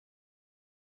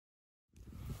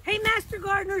Hey, Master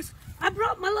Gardeners, I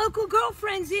brought my local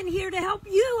girlfriends in here to help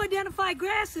you identify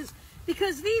grasses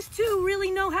because these two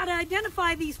really know how to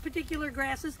identify these particular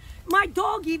grasses. My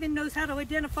dog even knows how to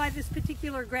identify this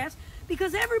particular grass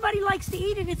because everybody likes to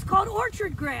eat it. It's called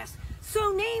orchard grass,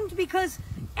 so named because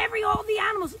all the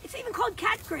animals, it's even called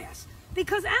cat grass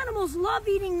because animals love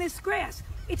eating this grass.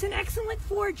 It's an excellent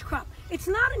forage crop. It's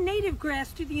not a native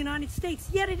grass to the United States,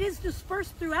 yet it is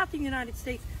dispersed throughout the United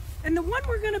States. And the one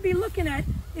we're going to be looking at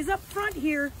is up front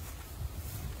here.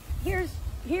 Here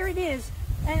it is,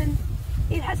 and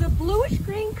it has a bluish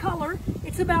green color.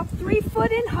 It's about 3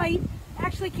 foot in height,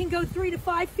 actually can go 3 to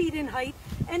 5 feet in height,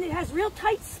 and it has real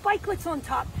tight spikelets on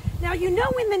top. Now you know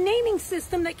in the naming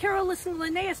system that Carolus and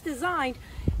Linnaeus designed,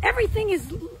 everything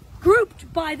is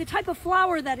grouped by the type of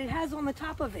flower that it has on the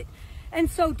top of it.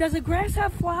 And so does a grass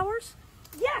have flowers?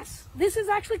 Yes, this is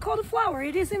actually called a flower.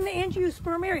 It is in the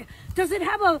angiosperm area. Does it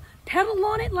have a petal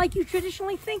on it like you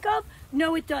traditionally think of?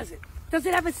 No, it doesn't. Does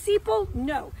it have a sepal?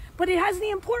 No. But it has the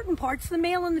important parts, the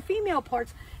male and the female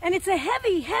parts. And it's a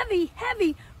heavy,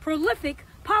 prolific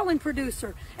pollen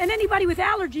producer. And anybody with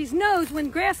allergies knows when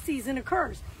grass season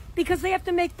occurs because they have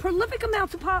to make prolific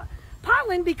amounts of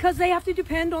pollen because they have to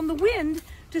depend on the wind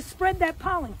to spread that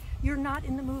pollen. You're not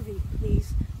in the movie,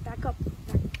 please. Back up.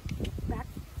 Back.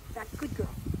 Good girl.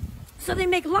 So they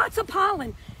make lots of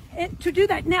pollen to do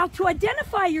that. Now, to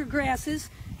identify your grasses,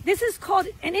 this is called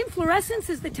an inflorescence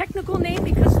is the technical name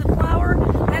because the flower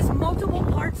has multiple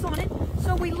parts on it.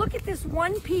 So we look at this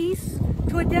one piece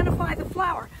to identify the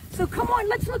flower. So come on,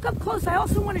 let's look up close. I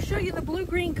also want to show you the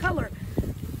blue-green color.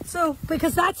 So,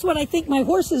 because that's what I think my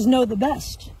horses know the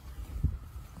best.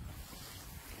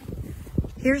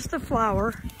 Here's the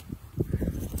flower.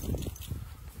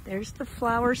 There's the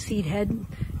flower seed head.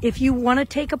 If you want to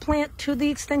take a plant to the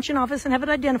extension office and have it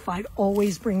identified,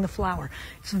 always bring the flower.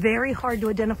 It's very hard to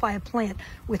identify a plant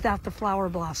without the flower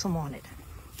blossom on it.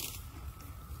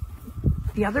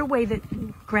 The other way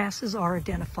that grasses are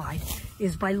identified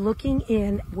is by looking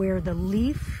in where the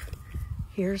leaf,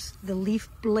 here's the leaf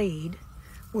blade,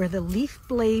 where the leaf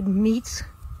blade meets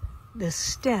the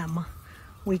stem.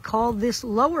 We call this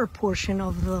lower portion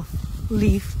of the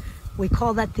leaf, we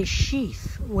call that the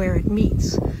sheath where it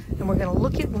meets. And we're going to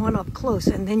look at one up close,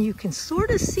 and then you can sort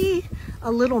of see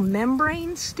a little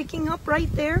membrane sticking up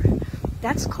right there.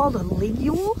 That's called a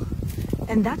ligule,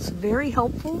 and that's very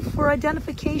helpful for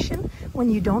identification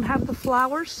when you don't have the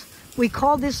flowers. We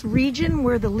call this region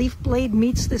where the leaf blade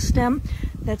meets the stem,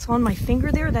 that's on my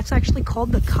finger there, that's actually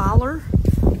called the collar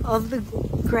of the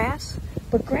grass.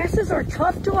 But grasses are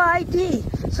tough to ID,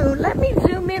 so let me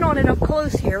zoom in on it up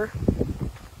close here.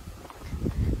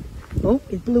 Oh,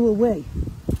 it blew away.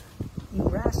 You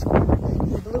rascal.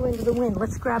 It blew into the wind.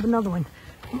 Let's grab another one.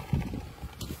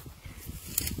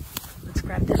 Let's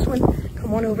grab this one.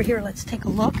 Come on over here. Let's take a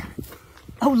look.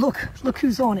 Oh, look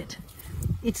who's on it.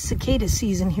 It's cicada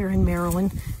season here in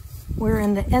Maryland. We're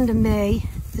in the end of May.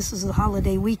 This is the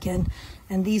holiday weekend,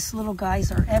 and these little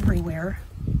guys are everywhere.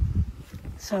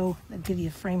 So I'll give you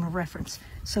a frame of reference.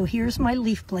 So here's my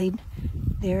leaf blade.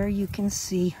 There you can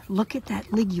see, look at that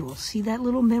ligule. See that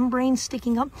little membrane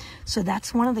sticking up? So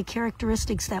that's one of the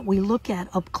characteristics that we look at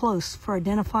up close for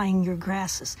identifying your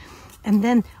grasses. And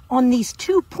then on these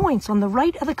 2 points, on the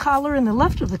right of the collar and the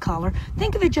left of the collar,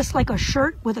 think of it just like a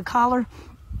shirt with a collar,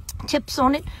 tips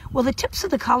on it. Well, the tips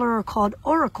of the collar are called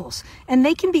auricles, and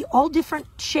they can be all different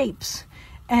shapes.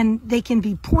 And they can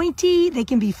be pointy, they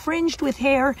can be fringed with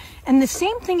hair, and the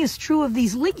same thing is true of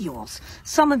these ligules.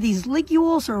 Some of these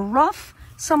ligules are rough,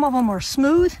 some of them are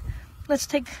smooth. Let's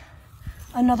take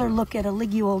another look at a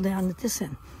ligule down at this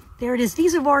end. There it is.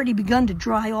 These have already begun to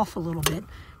dry off a little bit,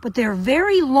 but they're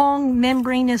very long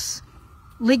membranous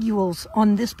ligules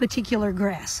on this particular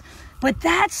grass. But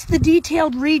that's the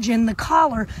detailed region, the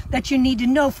collar, that you need to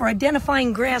know for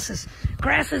identifying grasses.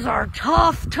 Grasses are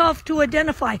tough to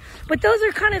identify, but those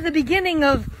are kind of the beginning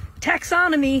of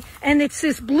taxonomy, and it's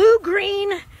this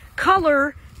blue-green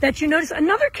color that you notice.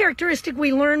 Another characteristic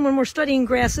we learn when we're studying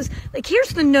grasses, like here's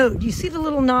the node. You see the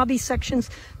little knobby sections?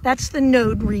 That's the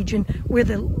node region where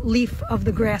the leaf of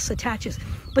the grass attaches.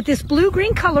 But this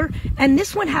blue-green color, and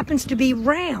this one happens to be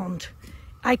round.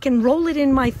 I can roll it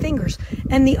in my fingers.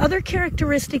 And the other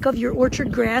characteristic of your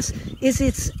orchard grass is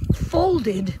it's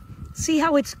folded. See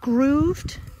how it's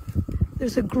grooved?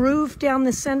 There's a groove down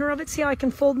the center of it. See how I can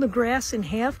fold the grass in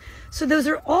half? So those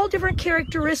are all different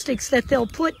characteristics that they'll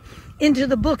put into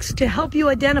the books to help you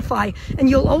identify. And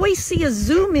you'll always see a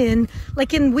zoom in,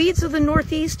 like in Weeds of the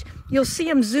Northeast, you'll see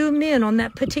them zoom in on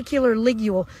that particular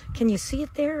ligule. Can you see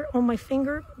it there on my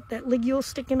finger? that ligule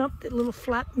sticking up, that little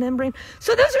flat membrane.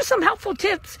 So those are some helpful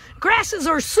tips. Grasses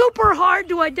are super hard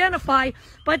to identify,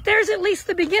 but there's at least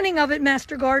the beginning of it,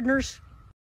 Master Gardeners.